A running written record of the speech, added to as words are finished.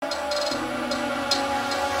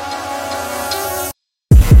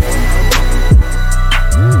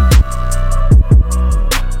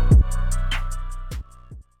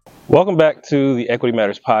Welcome back to the Equity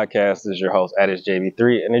Matters podcast. This is your host, Addis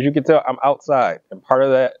JV3. And as you can tell, I'm outside. And part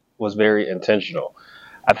of that was very intentional.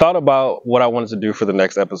 I thought about what I wanted to do for the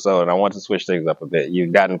next episode, and I wanted to switch things up a bit.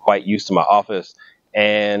 You've gotten quite used to my office,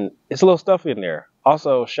 and it's a little stuffy in there.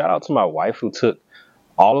 Also, shout out to my wife who took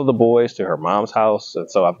all of the boys to her mom's house. And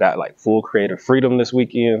so I've got like full creative freedom this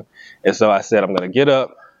weekend. And so I said, I'm going to get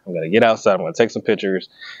up, I'm going to get outside, I'm going to take some pictures,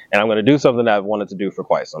 and I'm going to do something that I've wanted to do for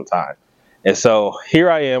quite some time. And so here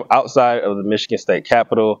I am outside of the Michigan State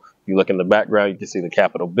Capitol. You look in the background, you can see the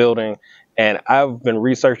Capitol building. And I've been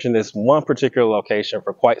researching this one particular location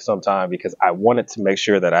for quite some time because I wanted to make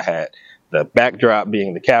sure that I had the backdrop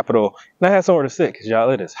being the Capitol and I had somewhere to sit because, y'all,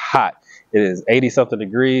 it is hot. It is 80-something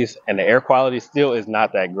degrees and the air quality still is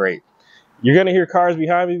not that great. You're going to hear cars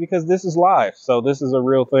behind me because this is live. So this is a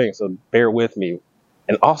real thing. So bear with me.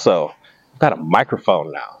 And also, I've got a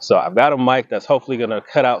microphone now. So I've got a mic that's hopefully going to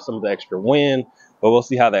cut out some of the extra wind, but we'll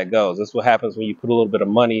see how that goes. This is what happens when you put a little bit of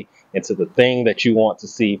money into the thing that you want to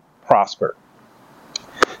see prosper.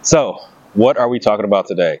 So what are we talking about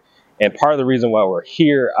today? And part of the reason why we're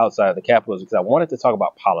here outside the Capitol is because I wanted to talk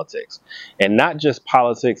about politics, and not just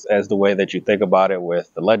politics as the way that you think about it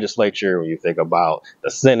with the legislature, when you think about the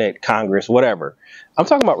Senate, Congress, whatever. I'm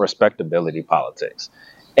talking about respectability politics.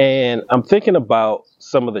 And I'm thinking about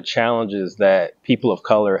some of the challenges that people of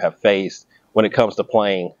color have faced when it comes to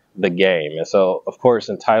playing the game. And so, of course,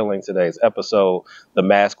 in titling today's episode, The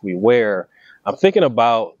Mask We Wear, I'm thinking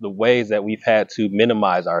about the ways that we've had to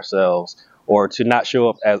minimize ourselves or to not show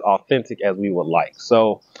up as authentic as we would like.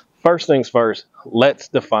 So first things first, let's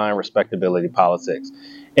define respectability politics.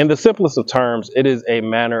 In the simplest of terms, it is a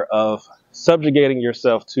manner of subjugating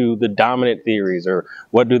yourself to the dominant theories, or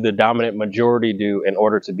what do the dominant majority do in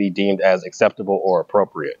order to be deemed as acceptable or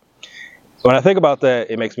appropriate. When I think about that,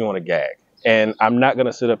 it makes me want to gag. And I'm not going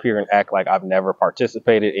to sit up here and act like I've never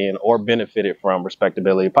participated in or benefited from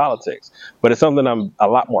respectability politics, but it's something I'm a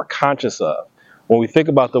lot more conscious of. When we think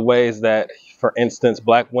about the ways that, for instance,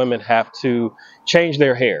 Black women have to change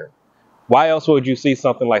their hair, why else would you see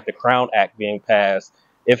something like the Crown Act being passed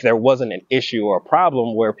if there wasn't an issue or a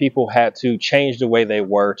problem where people had to change the way they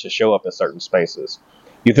were to show up in certain spaces?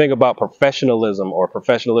 You think about professionalism, or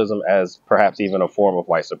professionalism as perhaps even a form of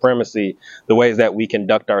white supremacy, the ways that we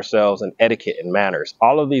conduct ourselves in etiquette and manners.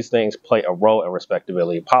 All of these things play a role in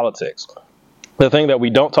respectability politics. The thing that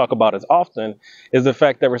we don't talk about as often is the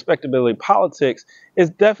fact that respectability politics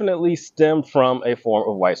is definitely stemmed from a form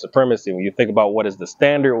of white supremacy. When you think about what is the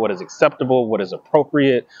standard, what is acceptable, what is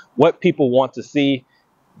appropriate, what people want to see,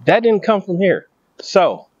 that didn't come from here.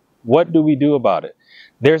 So what do we do about it?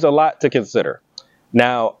 There's a lot to consider.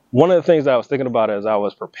 Now, one of the things I was thinking about as I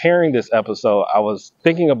was preparing this episode, I was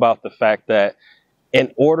thinking about the fact that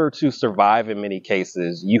in order to survive in many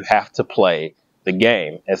cases, you have to play the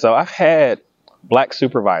game. And so I've had Black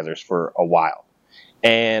supervisors for a while.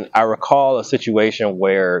 And I recall a situation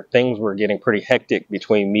where things were getting pretty hectic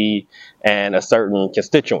between me and a certain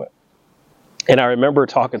constituent. And I remember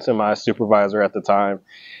talking to my supervisor at the time,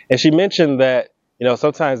 and she mentioned that,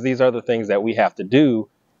 sometimes these are the things that we have to do,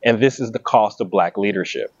 and this is the cost of Black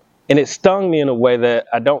leadership. And it stung me in a way that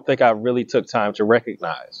I don't think I really took time to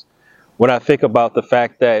recognize. When I think about the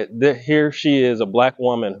fact that here she is, a Black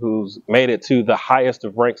woman who's made it to the highest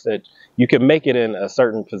of ranks that you can make it in a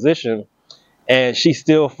certain position, and she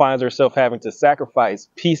still finds herself having to sacrifice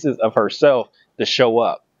pieces of herself to show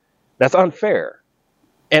up. That's unfair.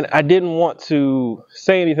 And I didn't want to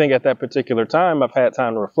say anything at that particular time. I've had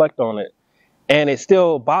time to reflect on it, and it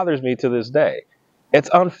still bothers me to this day. It's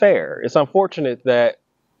unfair. It's unfortunate that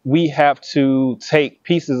we have to take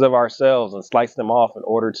pieces of ourselves and slice them off in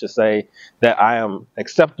order to say that I am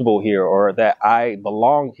acceptable here or that I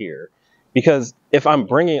belong here. Because if I'm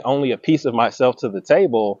bringing only a piece of myself to the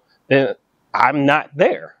table, then I'm not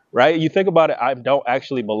there, right? You think about it, I don't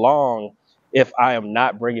actually belong if I am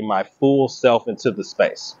not bringing my full self into the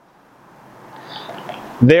space.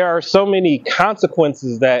 There are so many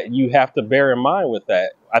consequences that you have to bear in mind with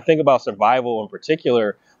that. I think about survival in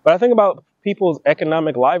particular, but I think about people's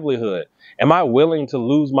economic livelihood. Am I willing to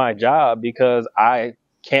lose my job because I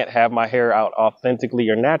can't have my hair out authentically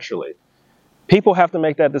or naturally? People have to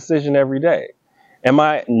make that decision every day. Am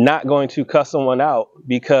I not going to cuss someone out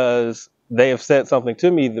because they have said something to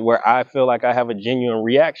me where I feel like I have a genuine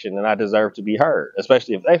reaction and I deserve to be heard,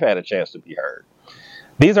 especially if they've had a chance to be heard?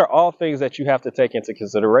 These are all things that you have to take into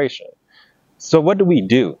consideration. So what do we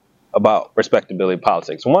do about respectability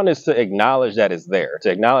politics? One is to acknowledge that it's there,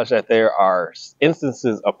 to acknowledge that there are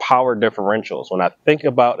instances of power differentials. When I think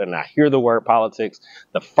about and I hear the word politics,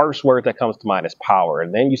 the first word that comes to mind is power.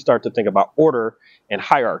 And then you start to think about order and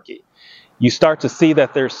hierarchy. you start to see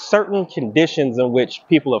that there's certain conditions in which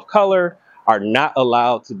people of color are not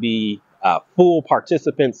allowed to be full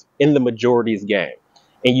participants in the majority's game.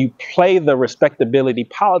 And you play the respectability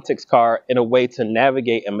politics card in a way to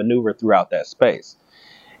navigate and maneuver throughout that space.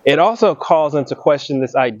 It also calls into question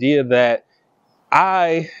this idea that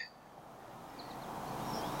I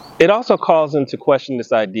it also calls into question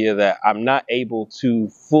this idea that I'm not able to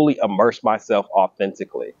fully immerse myself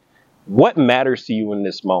authentically. What matters to you in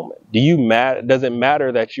this moment? Does it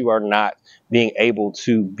matter that you are not being able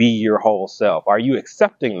to be your whole self? Are you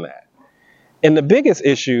accepting that? And the biggest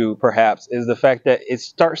issue, perhaps, is the fact that it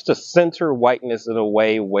starts to center whiteness in a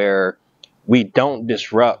way where we don't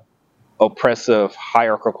disrupt oppressive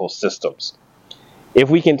hierarchical systems. If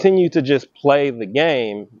we continue to just play the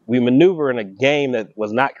game, we maneuver in a game that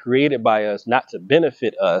was not created by us, not to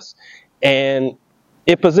benefit us, and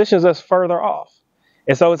it positions us further off.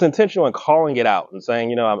 And so it's intentional in calling it out and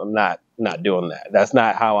saying, I'm not doing that. That's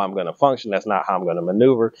not how I'm going to function. That's not how I'm going to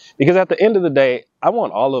maneuver. Because at the end of the day, I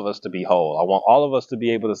want all of us to be whole. I want all of us to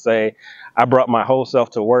be able to say, I brought my whole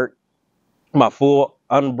self to work, my full,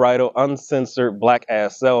 unbridled, uncensored black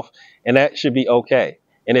ass self, and that should be okay.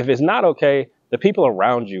 And if it's not okay, the people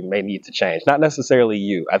around you may need to change, not necessarily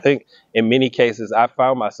you. I think in many cases, I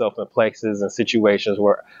found myself in places and situations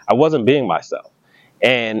where I wasn't being myself.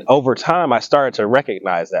 And over time, I started to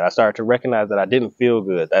recognize that. I started to recognize that I didn't feel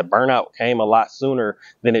good. That burnout came a lot sooner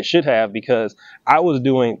than it should have because I was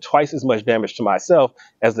doing twice as much damage to myself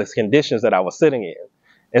as the conditions that I was sitting in.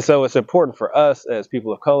 And so it's important for us as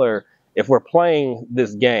people of color, if we're playing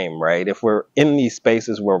this game, right, if we're in these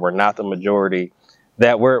spaces where we're not the majority,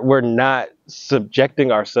 that we're not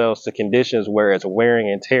subjecting ourselves to conditions where it's wearing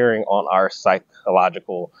and tearing on our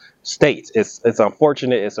psychological states. It's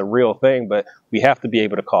unfortunate, it's a real thing, but we have to be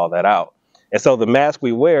able to call that out. And so the mask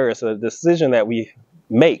we wear is a decision that we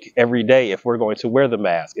make every day if we're going to wear the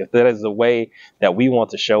mask, if that is the way that we want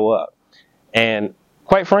to show up. And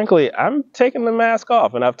quite frankly, I'm taking the mask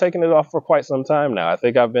off, and I've taken it off for quite some time now. I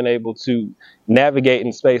think I've been able to navigate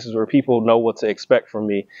in spaces where people know what to expect from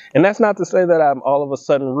me. And that's not to say that I'm all of a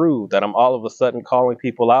sudden rude, that I'm all of a sudden calling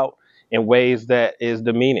people out in ways that is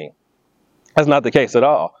demeaning. That's not the case at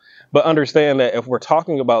all. But understand that if we're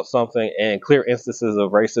talking about something and clear instances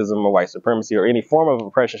of racism or white supremacy or any form of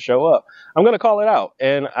oppression show up, I'm going to call it out.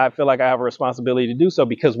 And I feel like I have a responsibility to do so,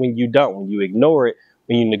 because when you ignore it,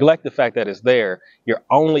 when you neglect the fact that it's there, you're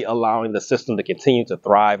only allowing the system to continue to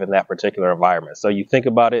thrive in that particular environment. So you think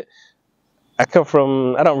about it. I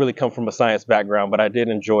don't really come from a science background, but I did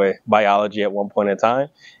enjoy biology at one point in time.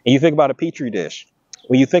 And you think about a petri dish.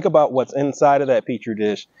 When you think about what's inside of that petri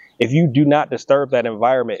dish, if you do not disturb that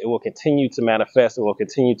environment, it will continue to manifest, it will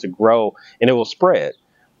continue to grow, and it will spread.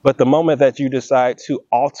 But the moment that you decide to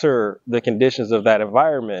alter the conditions of that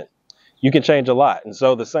environment, you can change a lot. And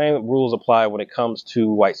so the same rules apply when it comes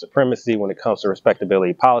to white supremacy, when it comes to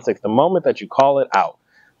respectability politics. The moment that you call it out,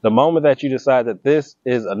 the moment that you decide that this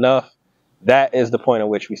is enough, that is the point at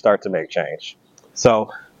which we start to make change.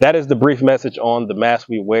 So that is the brief message on the mask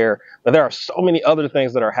we wear. But there are so many other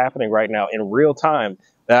things that are happening right now in real time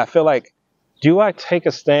that I feel like, do I take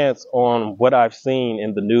a stance on what I've seen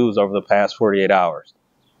in the news over the past 48 hours?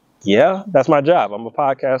 Yeah, that's my job. I'm a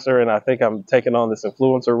podcaster, and I think I'm taking on this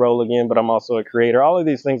influencer role again, but I'm also a creator. All of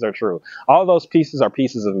these things are true. All of those pieces are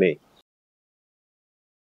pieces of me.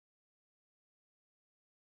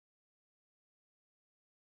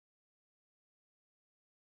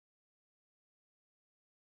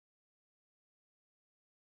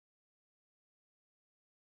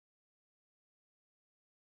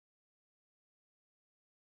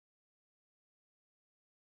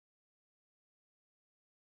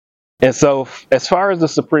 And so as far as the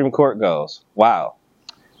Supreme Court goes, wow,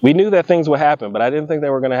 we knew that things would happen, but I didn't think they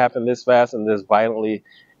were going to happen this fast and this violently.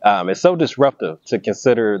 It's so disruptive to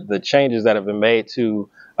consider the changes that have been made to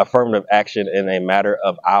affirmative action in a matter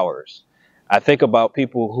of hours. I think about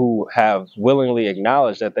people who have willingly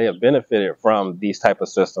acknowledged that they have benefited from these type of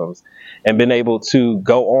systems and been able to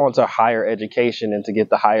go on to higher education and to get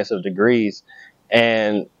the highest of degrees.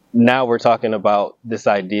 And now we're talking about this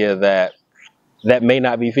idea that may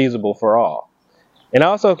not be feasible for all. And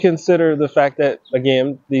also consider the fact that,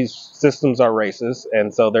 again, these systems are racist,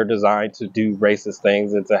 and so they're designed to do racist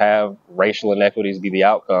things and to have racial inequities be the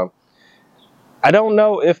outcome. I don't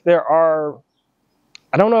know if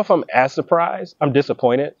I'm as surprised. I'm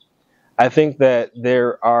disappointed. I think that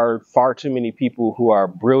there are far too many people who are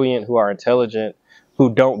brilliant, who are intelligent,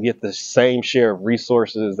 who don't get the same share of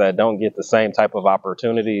resources, that don't get the same type of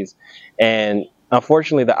opportunities. And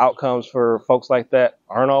unfortunately, the outcomes for folks like that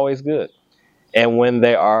aren't always good. And when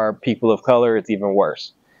they are people of color, it's even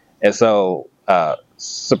worse. And so,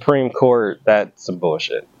 Supreme Court, that's some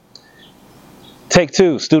bullshit. Take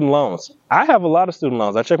two, student loans. I have a lot of student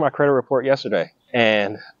loans. I checked my credit report yesterday,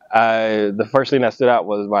 and the first thing that stood out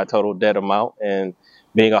was my total debt amount. And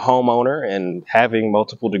being a homeowner and having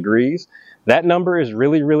multiple degrees, that number is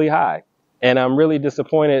really, really high. And I'm really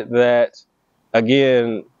disappointed that,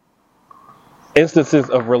 again, instances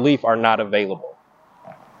of relief are not available.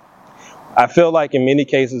 I feel like in many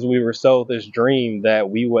cases we were sold this dream that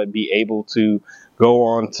we would be able to go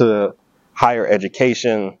on to higher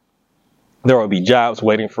education. There will be jobs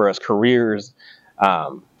waiting for us, careers,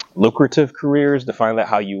 lucrative careers, define that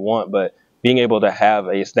how you want, but being able to have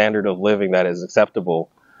a standard of living that is acceptable.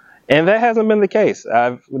 And that hasn't been the case.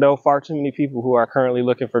 I know far too many people who are currently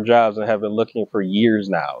looking for jobs and have been looking for years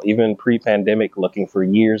now, even pre-pandemic looking for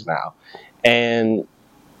years now. And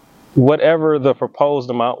whatever the proposed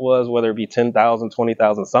amount was, whether it be 10,000,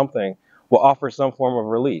 20,000, something, will offer some form of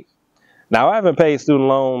relief. Now, I haven't paid student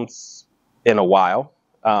loans in a while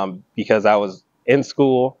because I was in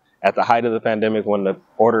school at the height of the pandemic when the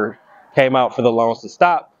order came out for the loans to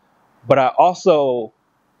stop. But I also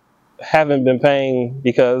haven't been paying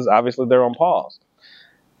because obviously they're on pause.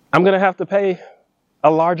 I'm going to have to pay a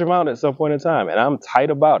large amount at some point in time, and I'm tight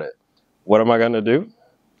about it. What am I going to do?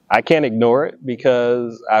 I can't ignore it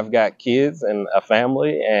because I've got kids and a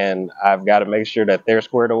family, and I've got to make sure that they're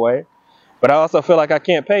squared away. But I also feel like I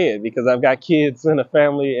can't pay it because I've got kids and a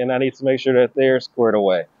family, and I need to make sure that they're squared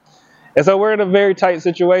away. And so we're in a very tight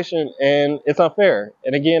situation, and it's unfair.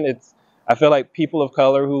 And again, I feel like people of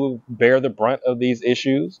color who bear the brunt of these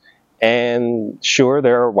issues. And sure,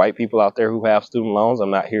 there are white people out there who have student loans. I'm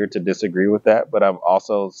not here to disagree with that, but I'm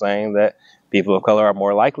also saying that people of color are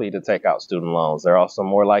more likely to take out student loans. They're also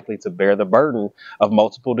more likely to bear the burden of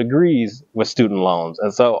multiple degrees with student loans.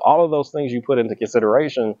 And so all of those things you put into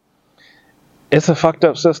consideration, it's a fucked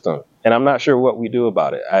up system. And I'm not sure what we do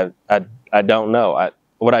about it. I don't know.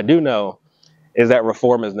 What I do know is that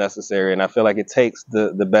reform is necessary. And I feel like it takes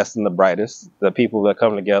the best and the brightest, the people that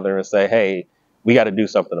come together and say, hey, we got to do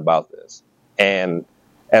something about this. And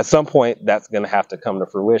at some point, that's going to have to come to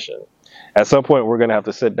fruition. At some point, we're going to have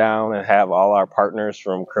to sit down and have all our partners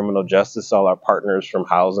from criminal justice, all our partners from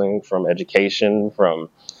housing, from education, from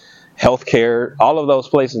healthcare, all of those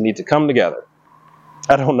places need to come together.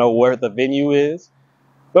 I don't know where the venue is,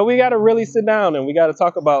 but we got to really sit down and we got to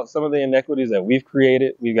talk about some of the inequities that we've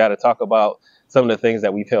created. We've got to talk about some of the things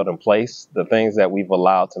that we've held in place, the things that we've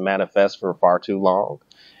allowed to manifest for far too long.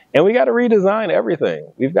 And we got to redesign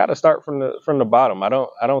everything. We've got to start from the bottom. I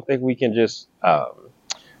don't think we can just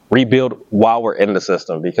rebuild while we're in the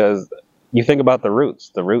system, because you think about the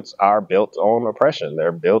roots. The roots are built on oppression.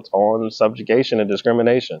 They're built on subjugation and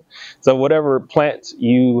discrimination. So whatever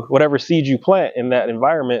seed you plant in that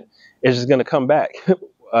environment is just going to come back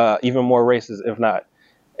even more racist, if not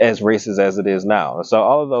as racist as it is now. And so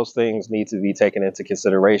all of those things need to be taken into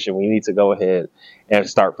consideration. We need to go ahead and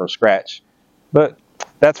start from scratch. But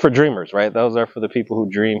that's for dreamers, right? Those are for the people who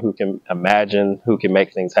dream, who can imagine, who can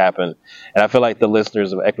make things happen. And I feel like the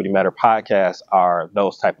listeners of Equity Matter podcast are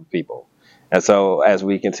those type of people. And so as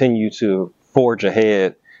we continue to forge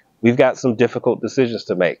ahead, we've got some difficult decisions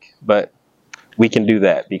to make, but we can do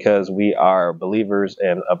that because we are believers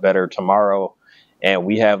in a better tomorrow, and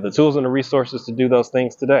we have the tools and the resources to do those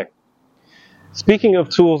things today. Speaking of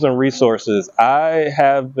tools and resources, I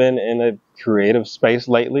have been in a creative space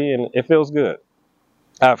lately, and it feels good.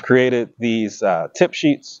 I've created these tip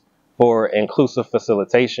sheets for inclusive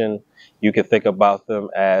facilitation. You can think about them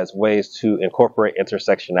as ways to incorporate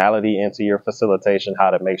intersectionality into your facilitation,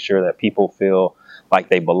 how to make sure that people feel like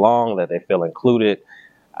they belong, that they feel included.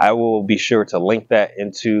 I will be sure to link that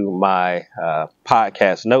into my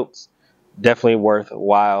podcast notes. Definitely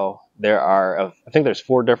worthwhile. I think there's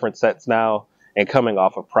 4 different sets now. And coming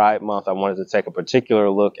off of Pride Month, I wanted to take a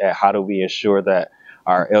particular look at how do we ensure that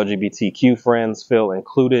our LGBTQ friends feel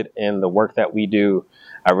included in the work that we do.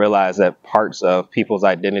 I realize that parts of people's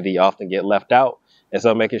identity often get left out. And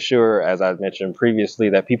so making sure, as I mentioned previously,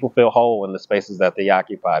 that people feel whole in the spaces that they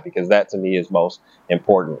occupy, because that to me is most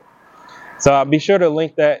important. So I'll be sure to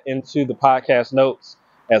link that into the podcast notes.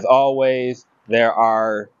 As always, there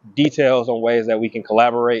are details on ways that we can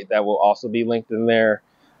collaborate that will also be linked in there.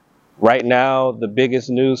 Right now, the biggest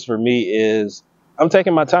news for me is I'm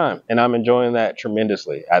taking my time, and I'm enjoying that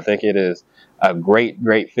tremendously. I think it is a great,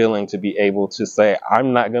 great feeling to be able to say,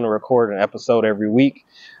 I'm not going to record an episode every week.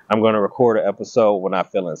 I'm going to record an episode when I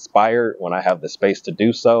feel inspired, when I have the space to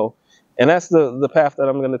do so. And that's the path that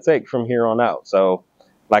I'm going to take from here on out. So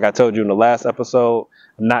like I told you in the last episode,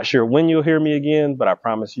 I'm not sure when you'll hear me again, but I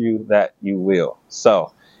promise you that you will.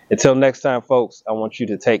 So Until next time, folks, I want you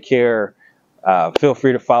to take care. Feel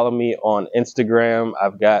free to follow me on Instagram.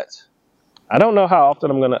 I don't know how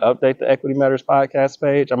often I'm going to update the Equity Matters podcast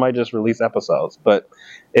page. I might just release episodes, but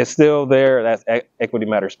it's still there. That's Equity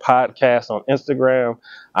Matters podcast on Instagram.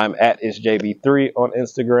 I'm at isjb3 on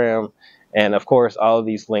Instagram. And of course, all of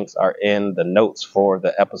these links are in the notes for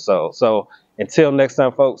the episode. So until next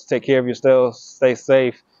time, folks, take care of yourselves. Stay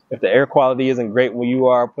safe. If the air quality isn't great where you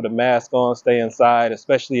are, put a mask on, stay inside,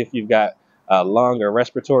 especially if you've got lung or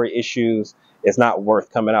respiratory issues. It's not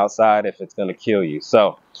worth coming outside if it's going to kill you.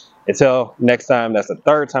 So until next time, that's the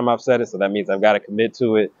third time I've said it, so that means I've got to commit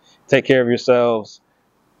to it. Take care of yourselves.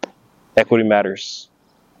 Equity Matters.